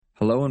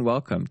Hello and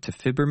welcome to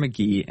Fibber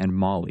McGee and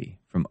Molly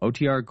from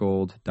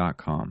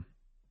OTRGold.com.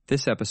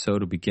 This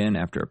episode will begin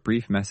after a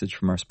brief message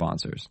from our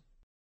sponsors.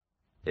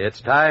 It's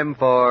time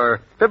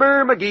for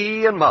Fibber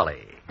McGee and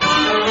Molly.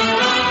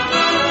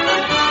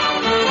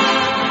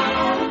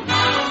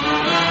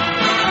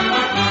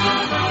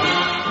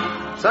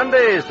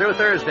 Sundays through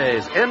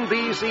Thursdays,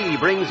 NBC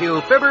brings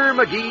you Fibber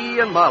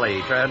McGee and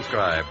Molly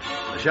transcribed.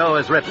 The show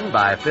is written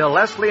by Phil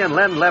Leslie and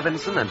Len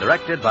Levinson and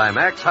directed by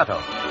Max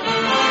Hutto.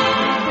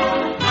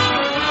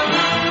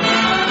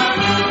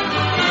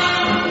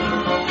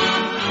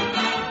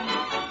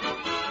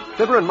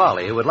 Fibber and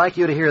Molly would like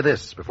you to hear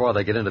this before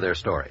they get into their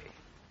story.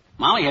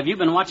 Molly, have you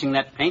been watching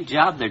that paint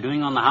job they're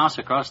doing on the house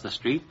across the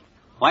street?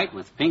 White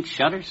with pink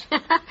shutters?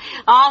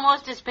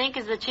 Almost as pink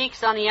as the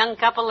cheeks on the young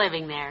couple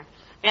living there.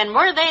 And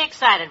were they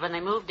excited when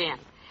they moved in?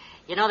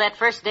 You know, that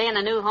first day in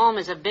a new home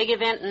is a big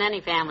event in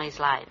any family's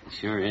life.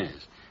 Sure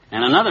is.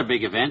 And another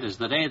big event is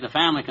the day the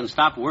family can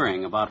stop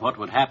worrying about what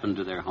would happen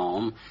to their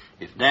home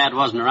if Dad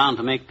wasn't around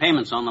to make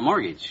payments on the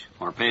mortgage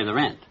or pay the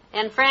rent.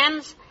 And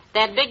friends,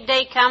 that big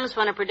day comes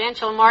when a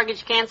Prudential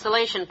mortgage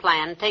cancellation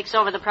plan takes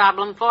over the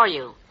problem for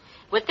you.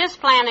 With this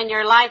plan in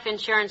your life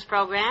insurance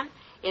program,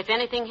 if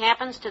anything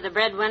happens to the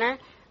breadwinner,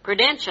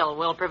 Prudential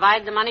will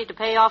provide the money to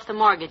pay off the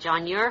mortgage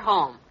on your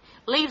home.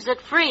 Leaves it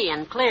free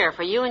and clear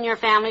for you and your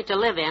family to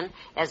live in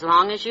as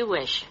long as you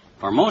wish.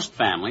 For most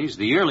families,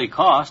 the yearly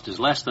cost is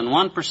less than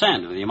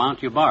 1% of the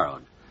amount you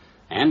borrowed.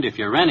 And if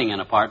you're renting an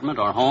apartment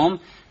or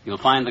home, you'll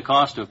find the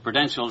cost of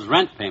Prudential's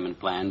rent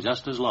payment plan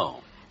just as low.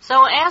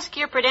 So ask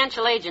your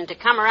Prudential agent to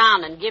come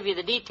around and give you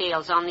the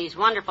details on these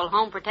wonderful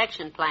home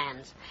protection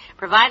plans,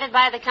 provided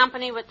by the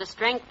company with the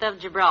strength of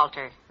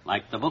Gibraltar.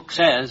 Like the book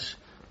says,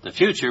 the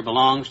future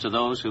belongs to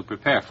those who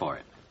prepare for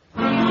it.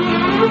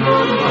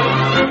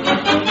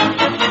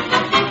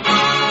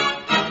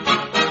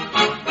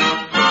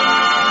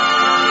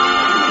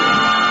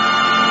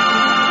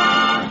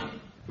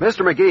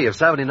 Mr. McGee of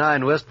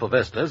 79 Wistful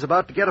Vista is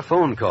about to get a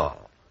phone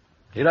call.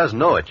 He doesn't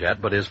know it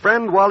yet, but his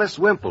friend Wallace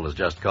Wimple is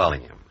just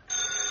calling him.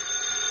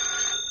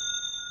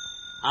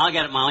 I'll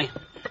get it, Molly.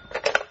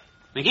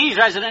 McGee's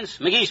residence.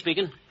 McGee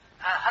speaking.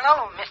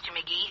 Hello, Mr.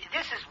 McGee.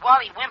 This is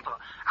Wally Wimple.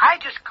 I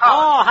just called...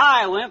 Oh,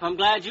 hi, Wimp. I'm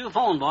glad you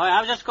phoned, boy. I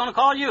was just going to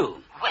call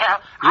you.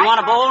 Well, You want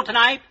a bowl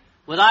tonight?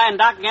 With I and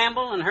Doc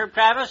Gamble and Herb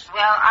Travis?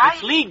 Well,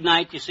 It's league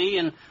night, you see,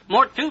 and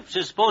Mort Toops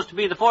is supposed to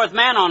be the fourth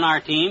man on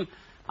our team.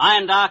 I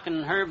and Doc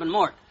and Herb and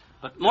Mort.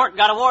 But Mort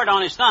got a wart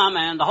on his thumb,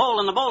 and the hole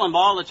in the bowling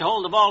ball that you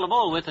hold the ball to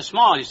bowl with is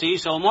small, you see,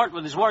 so Mort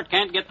with his wart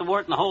can't get the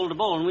wart in the hole to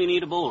bowl, and we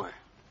need a bowler.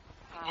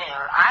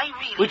 Well, I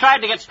really... We tried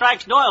to get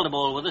Strikes Doyle to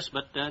bowl with us,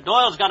 but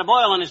Doyle's got a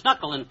boil on his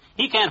knuckle, and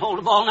he can't hold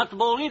the ball enough to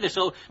bowl either,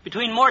 so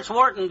between Mort's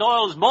wart and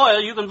Doyle's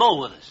boil, you can bowl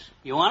with us.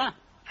 You wanna?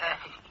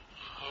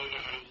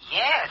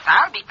 Yes,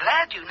 I'll be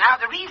glad to. Now,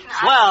 the reason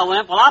Swell,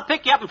 Wimp. Well, I'll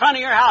pick you up in front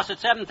of your house at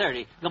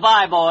 7:30.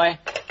 Goodbye, boy.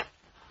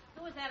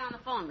 Who was that on the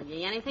phone,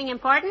 McGee? Anything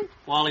important?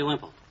 Wally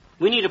Wimple.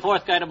 We need a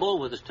fourth guy to bowl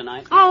with us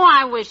tonight. Oh,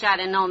 I wish I'd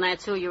have known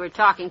that's who you were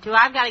talking to.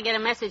 I've got to get a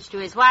message to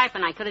his wife,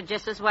 and I could have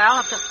just as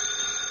well...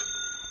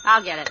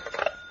 I'll get it.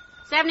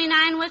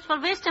 79 Wistful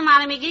Vista,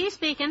 Molly McGee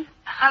speaking.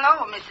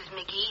 Hello, Mrs.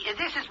 McGee.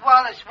 This is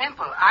Wallace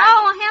Wimple.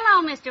 Oh,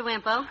 hello, Mr.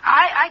 Wimple.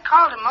 I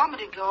called a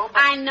moment ago,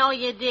 but... I know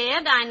you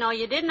did,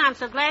 and I'm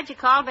so glad you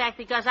called back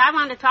because I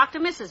wanted to talk to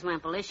Mrs.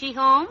 Wimple. Is she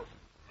home?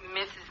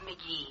 Mrs.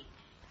 McGee,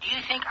 do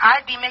you think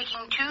I'd be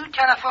making 2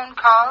 telephone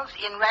calls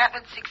in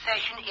rapid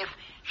succession if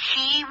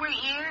she were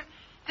here?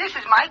 This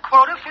is my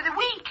quota for the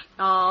week.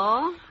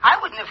 Oh? I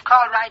wouldn't have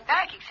called right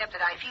back except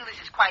that I feel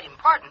this is quite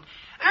important.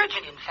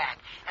 Urgent, in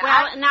fact.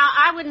 And Now,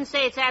 I wouldn't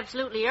say it's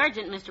absolutely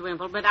urgent, Mr.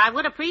 Wimple, but I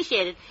would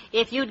appreciate it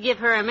if you'd give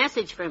her a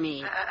message for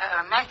me.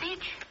 A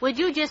message? Would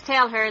you just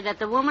tell her that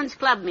the Women's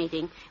Club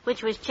meeting,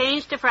 which was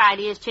changed to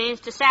Friday, is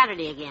changed to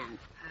Saturday again?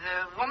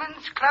 The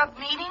Women's Club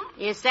meeting?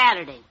 Is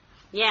Saturday.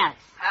 Yes.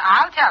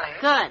 I'll tell her.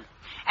 Good.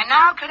 And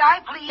now, could I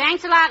please...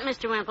 Thanks a lot,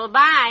 Mr. Wimple.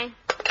 Bye.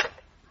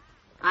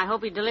 I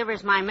hope he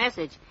delivers my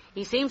message.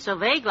 He seems so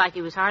vague like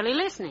he was hardly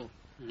listening.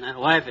 And that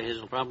wife of his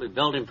will probably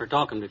belt him for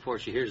talking before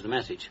she hears the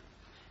message.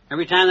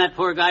 Every time that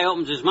poor guy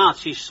opens his mouth,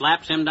 she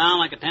slaps him down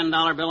like a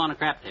 $10 bill on a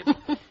crap table.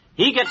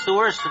 He gets the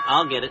worst.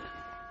 I'll get it.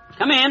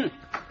 Come in.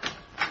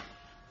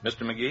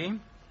 Mr. McGee?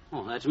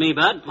 Oh, that's me,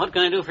 Bud. What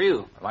can I do for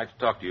you? I'd like to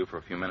talk to you for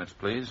a few minutes,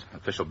 please.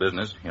 Official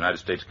business, United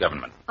States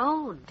government.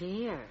 Oh,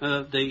 dear.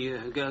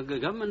 The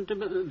government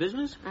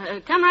business?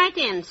 Come right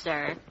in,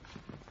 sir.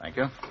 Thank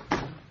you.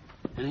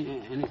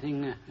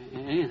 Anything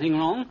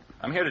wrong?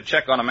 I'm here to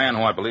check on a man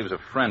who I believe is a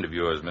friend of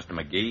yours, Mr.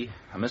 McGee.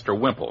 Mr.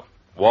 Wimple.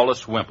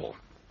 Wallace Wimple.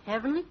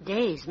 Heavenly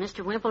days,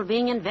 Mr. Wimple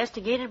being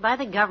investigated by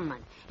the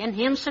government, and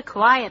him so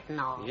quiet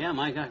and all. Yeah,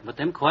 my God. But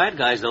them quiet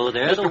guys, though,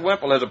 they're... Mr.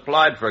 Wimple has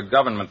applied for a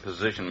government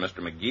position, Mr.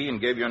 McGee, and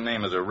gave your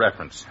name as a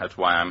reference. That's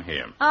why I'm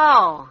here.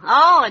 Oh,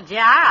 a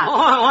job.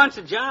 Oh, he wants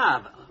a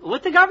job.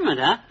 With the government,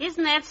 huh?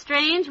 Isn't that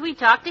strange? We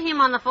talked to him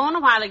on the phone a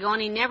while ago,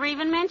 and he never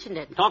even mentioned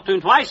it. Talked to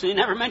him twice, and he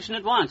never mentioned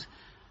it once.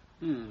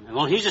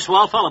 Well, he's a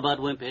swell fellow, Bud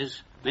Wimp is.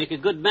 Make a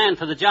good man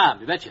for the job,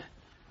 you betcha.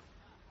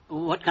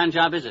 What kind of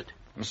job is it?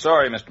 I'm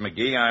sorry, Mr.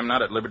 McGee. I'm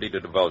not at liberty to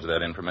divulge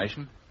that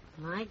information.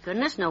 My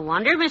goodness, no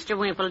wonder Mr.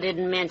 Wimple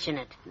didn't mention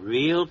it.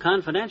 Real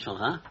confidential,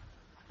 huh?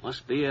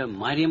 Must be a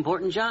mighty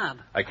important job.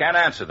 I can't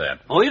answer that.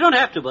 Oh, you don't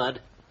have to,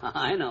 Bud.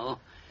 I know.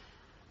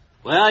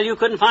 Well, you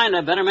couldn't find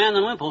a better man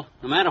than Wimple,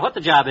 no matter what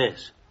the job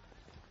is.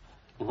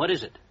 What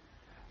is it?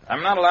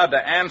 I'm not allowed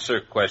to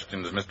answer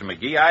questions, Mr.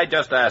 McGee. I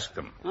just ask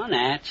them. Oh,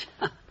 Natch.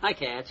 I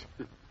catch.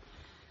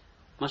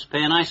 Must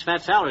pay a nice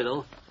fat salary,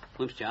 though.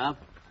 Wimp's job.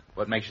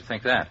 What makes you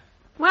think that?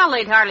 Well,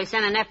 they'd hardly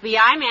send an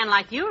FBI man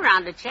like you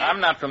around to check. I'm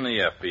not from the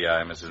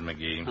FBI, Mrs.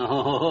 McGee.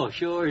 Oh,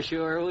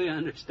 sure. We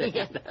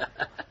understand.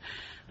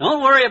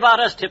 Don't worry about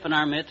us tipping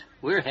our mitt.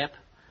 We're hip.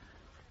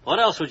 What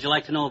else would you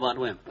like to know about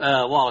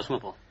Wallace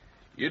Wimple?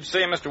 You'd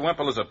say Mr.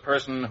 Wimple is a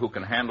person who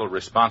can handle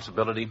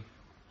responsibility?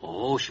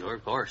 Oh, sure,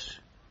 of course.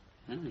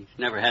 Well, he's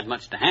never had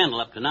much to handle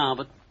up to now,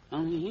 but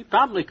he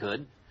probably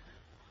could.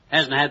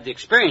 Hasn't had the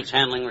experience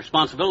handling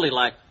responsibility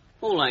like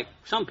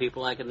some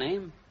people I could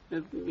name.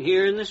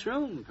 Here in this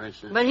room, for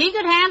instance. But he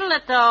could handle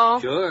it, though.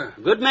 Sure.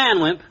 Good man,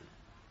 Wimp.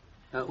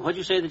 What'd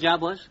you say the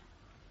job was?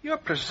 You're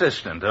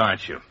persistent,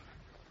 aren't you?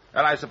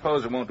 Well, I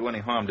suppose it won't do any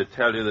harm to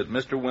tell you that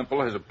Mr.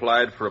 Wimple has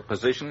applied for a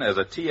position as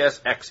a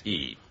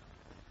TSXE.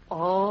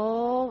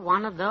 Oh,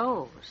 one of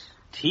those.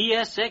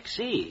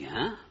 TSXE,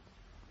 huh?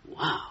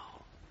 Wow.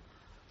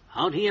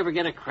 How'd he ever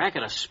get a crack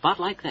at a spot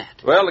like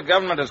that? Well, the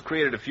government has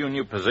created a few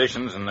new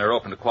positions, and they're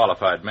open to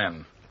qualified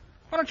men.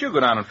 Why don't you go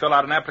down and fill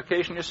out an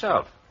application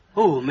yourself?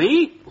 Who,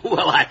 me?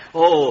 Well,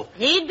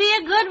 He'd be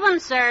a good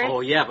one, sir.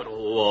 Oh, yeah, but,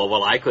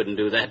 I couldn't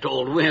do that to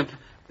old Wimp.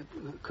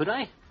 Could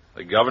I?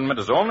 The government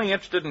is only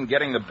interested in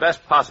getting the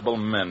best possible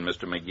men,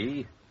 Mr.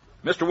 McGee.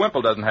 Mr.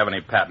 Wimple doesn't have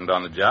any patent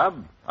on the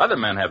job. Other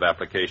men have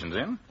applications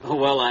in.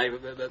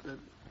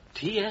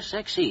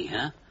 TSXE,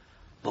 huh?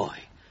 Boy,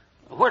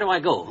 where do I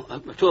go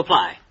to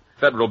apply?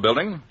 Federal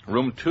Building,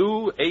 room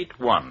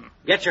 281.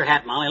 Get your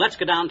hat, Molly. Let's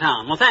go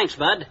downtown. Well, thanks,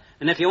 Bud.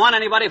 And if you want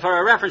anybody for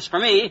a reference for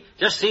me,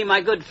 just see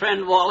my good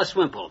friend Wallace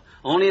Wimple.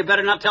 Only you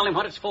better not tell him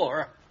what it's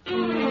for.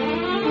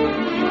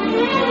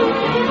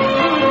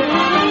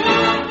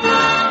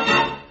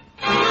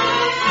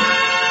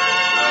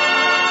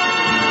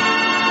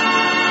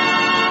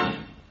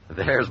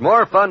 There's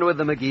more fun with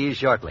the McGees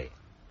shortly.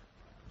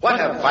 What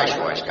have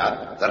Viceroys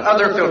got that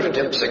other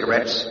filter-tip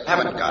cigarettes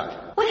haven't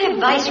got? What have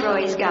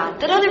Viceroys got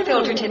that other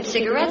filter-tip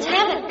cigarettes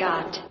haven't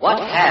got? What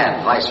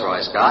have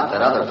Viceroys got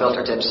that other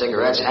filter-tip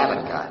cigarettes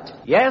haven't got?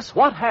 Yes,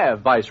 what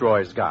have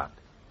Viceroys got?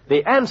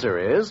 The answer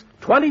is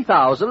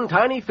 20,000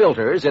 tiny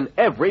filters in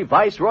every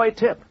Viceroy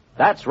tip.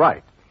 That's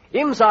right.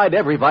 Inside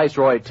every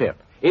Viceroy tip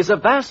is a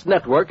vast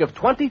network of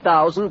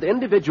 20,000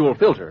 individual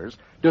filters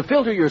to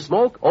filter your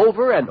smoke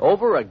over and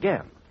over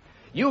again.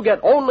 You get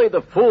only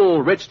the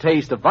full, rich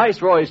taste of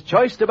Viceroy's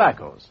choice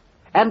tobaccos.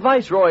 And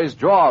Viceroys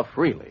draw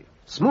freely,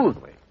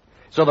 smoothly.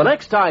 So the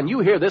next time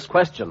you hear this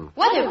question,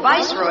 what have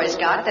Viceroys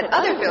got that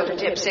other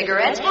filter-tip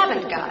cigarettes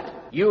haven't got?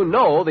 You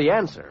know the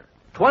answer.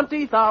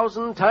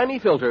 20,000 tiny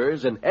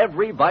filters in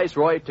every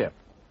Viceroy tip.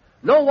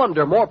 No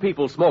wonder more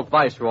people smoke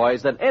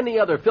Viceroys than any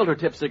other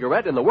filter-tip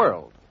cigarette in the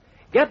world.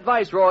 Get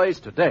Viceroys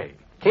today.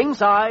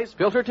 King-size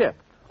filter tip.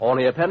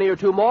 Only a penny or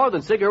two more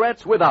than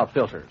cigarettes without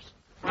filters.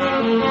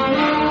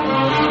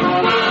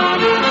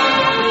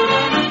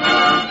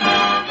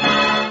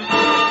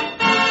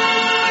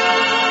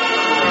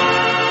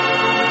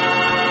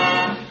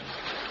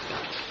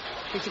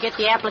 Did you get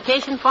the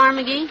application form,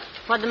 McGee?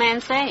 What'd the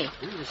man say?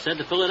 He just said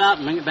to fill it out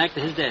and bring it back to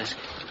his desk.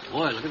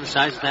 Boy, look at the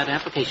size of that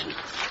application.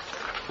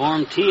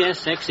 Form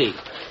TSXE.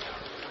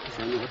 I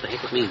don't know what the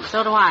heck it means.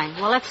 So do I.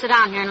 Well, let's sit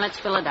down here and let's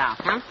fill it out,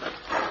 huh?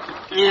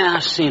 Yeah, I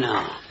see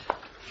now.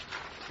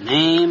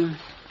 Name,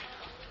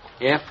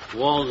 F.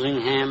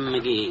 Walsingham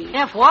McGee.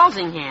 F.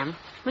 Walsingham?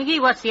 McGee,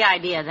 what's the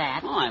idea of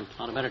that? Oh, I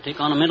thought I'd better take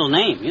on a middle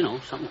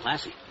name, something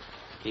classy.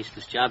 In case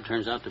this job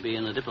turns out to be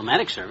in the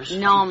diplomatic service.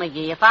 No,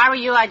 McGee. If I were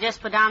you, I'd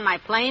just put down my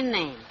plain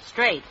name,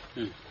 straight.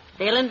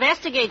 They'll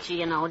investigate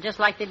you, just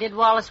like they did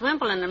Wallace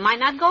Wimple, and it might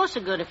not go so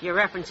good if your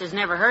reference has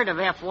never heard of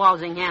F.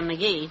 Walsingham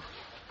McGee.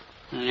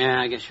 Yeah,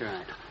 I guess you're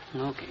right.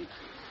 Okay.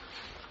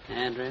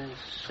 Address,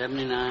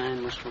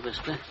 79 Wistful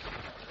Vista.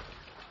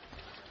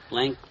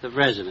 Length of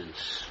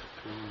residence.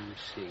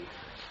 Let's see.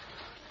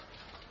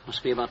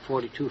 Must be about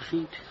 42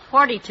 feet.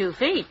 42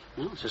 feet?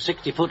 Well, it's a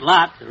 60-foot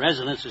lot. The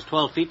residence is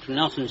 12 feet from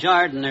Nelson's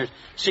yard, and there's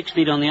 6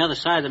 feet on the other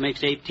side. That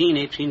makes 18.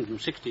 18 from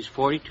 60 is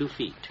 42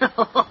 feet.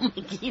 Oh,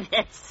 McGee,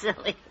 that's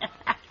silly.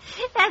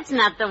 That's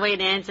not the way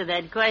to answer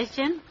that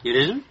question. It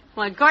isn't?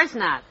 Well, of course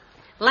not.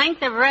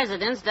 Length of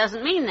residence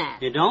doesn't mean that.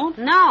 You don't?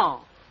 No.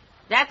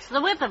 That's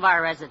the width of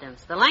our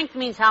residence. The length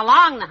means how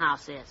long the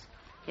house is.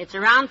 It's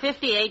around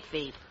 58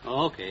 feet.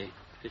 Okay,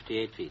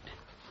 58 feet.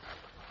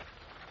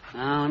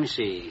 Now, let me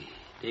see.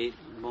 Date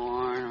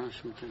born,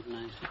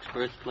 96,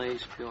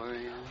 birthplace,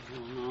 Peoria,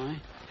 Illinois.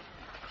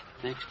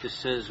 Next it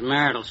says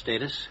marital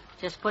status.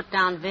 Just put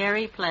down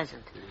very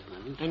pleasant.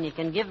 And you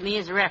can give me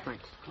as a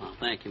reference. Oh,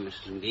 thank you,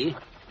 Mrs. McGee.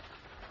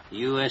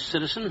 U.S.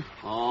 citizen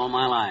all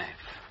my life.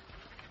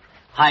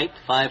 Height,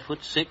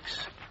 5'6".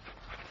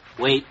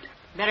 Weight,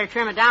 Better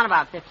trim it down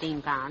about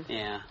 15 pounds.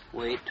 Yeah,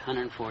 weight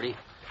 140.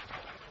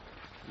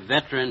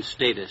 Veteran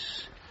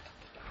status.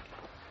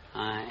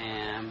 I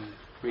am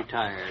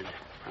retired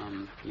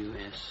from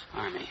U.S.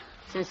 Army.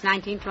 Since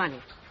 1920.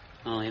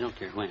 Oh, they don't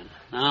care when.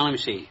 Now, let me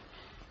see.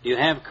 Do you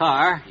have a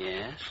car?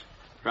 Yes.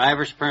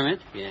 Driver's permit?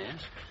 Yes.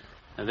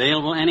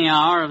 Available any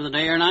hour of the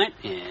day or night?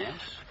 Yes.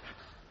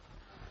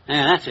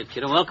 Yeah, that's it,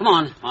 kiddo. Well, come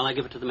on while I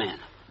give it to the man.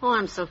 Oh,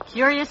 I'm so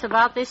curious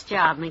about this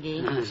job,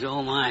 McGee. So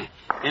am I.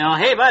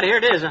 Hey, bud, here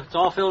it is. It's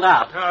all filled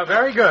out.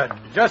 Very good.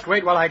 Just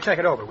wait while I check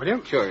it over, will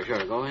you? Sure.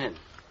 Go ahead.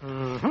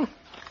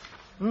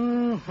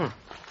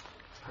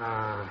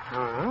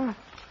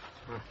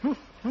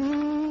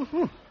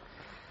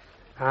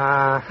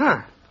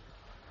 Uh-huh.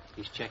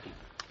 He's checking.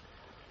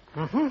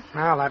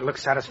 Well, that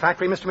looks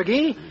satisfactory, Mr.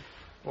 McGee.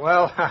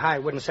 Well, I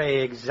wouldn't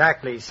say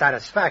exactly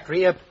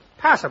satisfactory.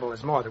 Passable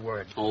is more the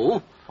word.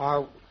 Oh?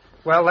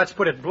 Well, let's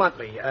put it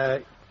bluntly.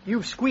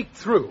 You've squeaked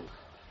through.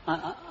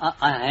 I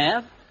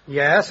have?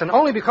 Yes, and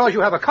only because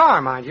you have a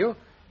car, mind you.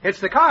 It's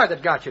the car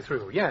that got you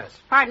through, yes.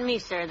 Pardon me,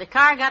 sir. The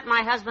car got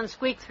my husband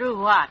squeaked through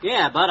what?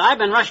 Yeah, but I've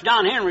been rushed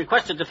down here and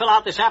requested to fill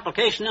out this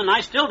application, and I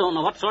still don't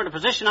know what sort of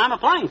position I'm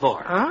applying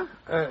for. Huh?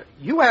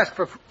 You asked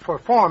for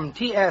Form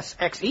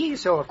TSXE,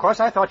 so of course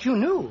I thought you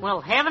knew.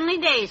 Well, heavenly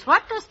days,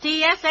 what does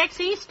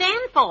TSXE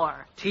stand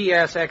for?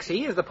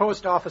 TSXE is the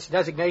post office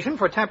designation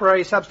for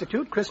temporary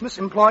substitute Christmas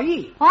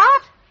employee.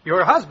 What?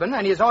 Your husband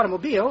and his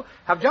automobile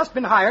have just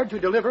been hired to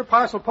deliver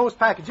parcel post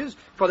packages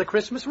for the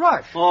Christmas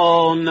rush.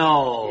 Oh,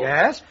 no.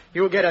 Yes,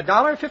 you'll get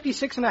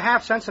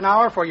 $1.56.5 an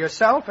hour for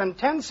yourself and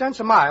 10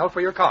 cents a mile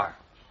for your car.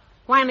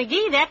 Why,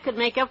 McGee, that could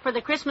make up for the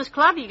Christmas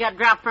club you got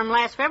dropped from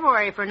last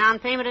February for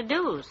non-payment of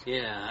dues.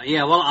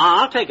 Yeah, well,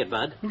 I'll take it,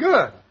 bud.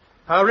 Good.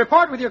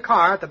 Report with your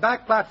car at the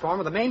back platform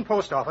of the main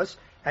post office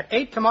at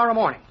 8 tomorrow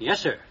morning.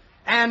 Yes, sir.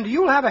 And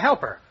you'll have a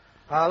helper.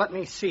 Let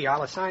me see.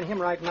 I'll assign him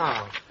right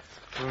now.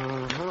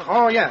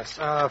 Oh, yes.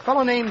 A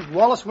fellow named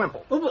Wallace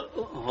Wimple.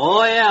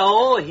 Oh,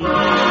 yeah. He...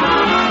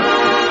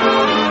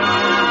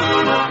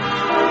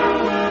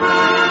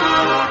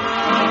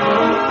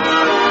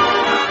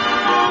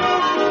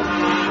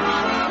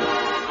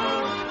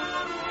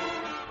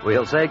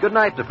 We'll say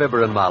goodnight to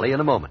Fibber and Molly in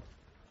a moment.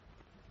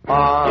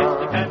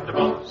 It's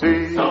dependable,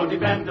 so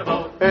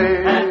dependable,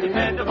 as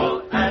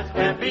dependable as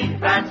can be.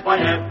 That's why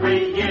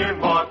every year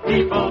more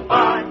people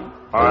buy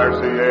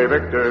RCA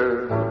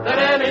Victor than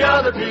any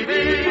other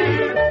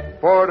TV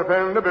for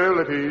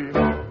dependability.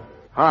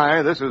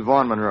 Hi, this is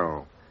Vaughn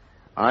Monroe.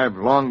 I've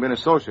long been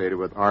associated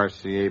with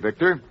RCA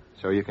Victor,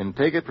 so you can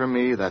take it from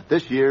me that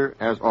this year,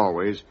 as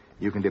always,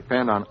 you can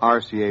depend on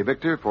RCA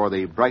Victor for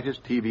the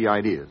brightest TV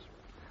ideas.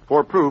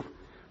 For proof,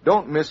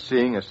 don't miss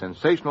seeing a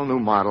sensational new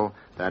model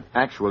that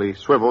actually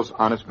swivels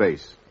on its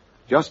base.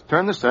 Just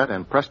turn the set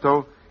and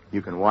presto,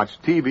 you can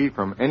watch TV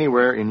from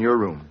anywhere in your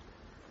room.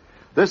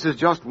 This is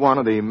just one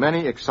of the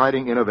many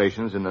exciting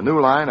innovations in the new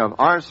line of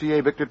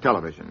RCA Victor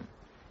television.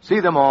 See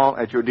them all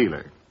at your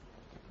dealer.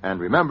 And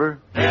remember,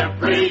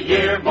 every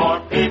year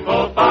more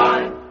people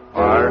buy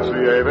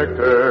RCA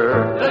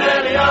Victor than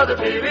any other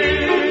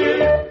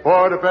TV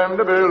for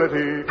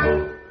dependability.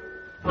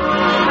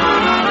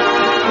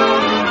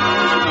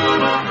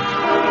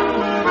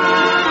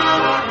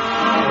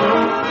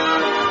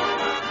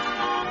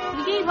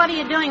 What are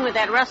you doing with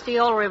that rusty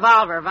old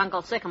revolver of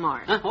Uncle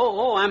Sycamore's?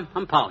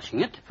 I'm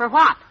polishing it. For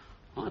what?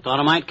 Well, I thought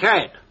I might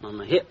carry it on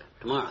my hip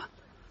tomorrow.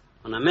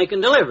 When I'm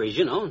making deliveries,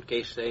 in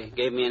case they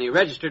gave me any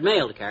registered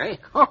mail to carry.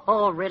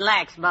 Oh,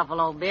 relax,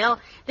 Buffalo Bill.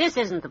 This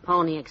isn't the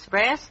Pony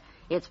Express.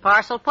 It's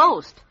parcel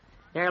post.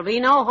 There'll be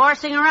no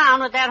horsing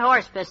around with that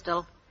horse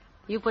pistol.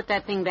 You put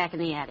that thing back in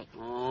the attic.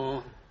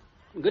 Oh,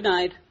 good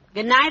night.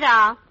 Good night,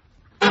 all.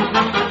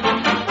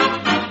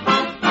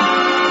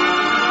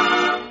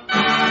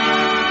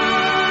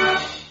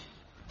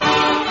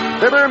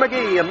 Fibber,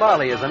 McGee, and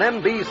Molly is an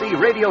NBC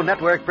Radio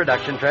Network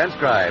production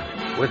transcribed,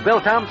 with Bill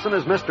Thompson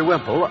as Mr.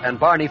 Wimple and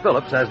Barney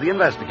Phillips as the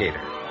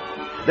investigator.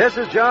 This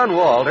is John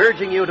Wald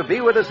urging you to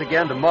be with us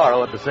again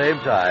tomorrow at the same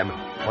time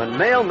when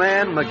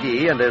Mailman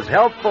McGee and his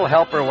helpful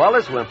helper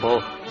Wallace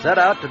Wimple set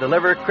out to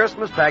deliver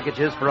Christmas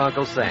packages for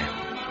Uncle Sam.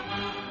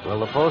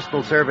 Will the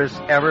Postal Service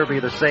ever be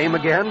the same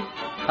again?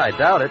 I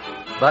doubt it,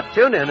 but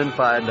tune in and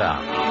find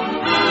out.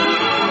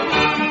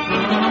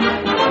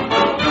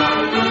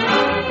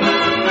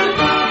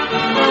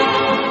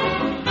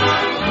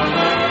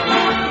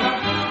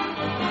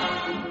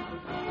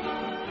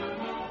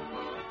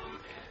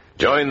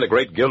 Join the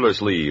great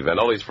Gildersleeve and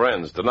all his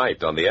friends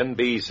tonight on the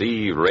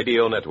NBC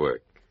Radio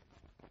Network.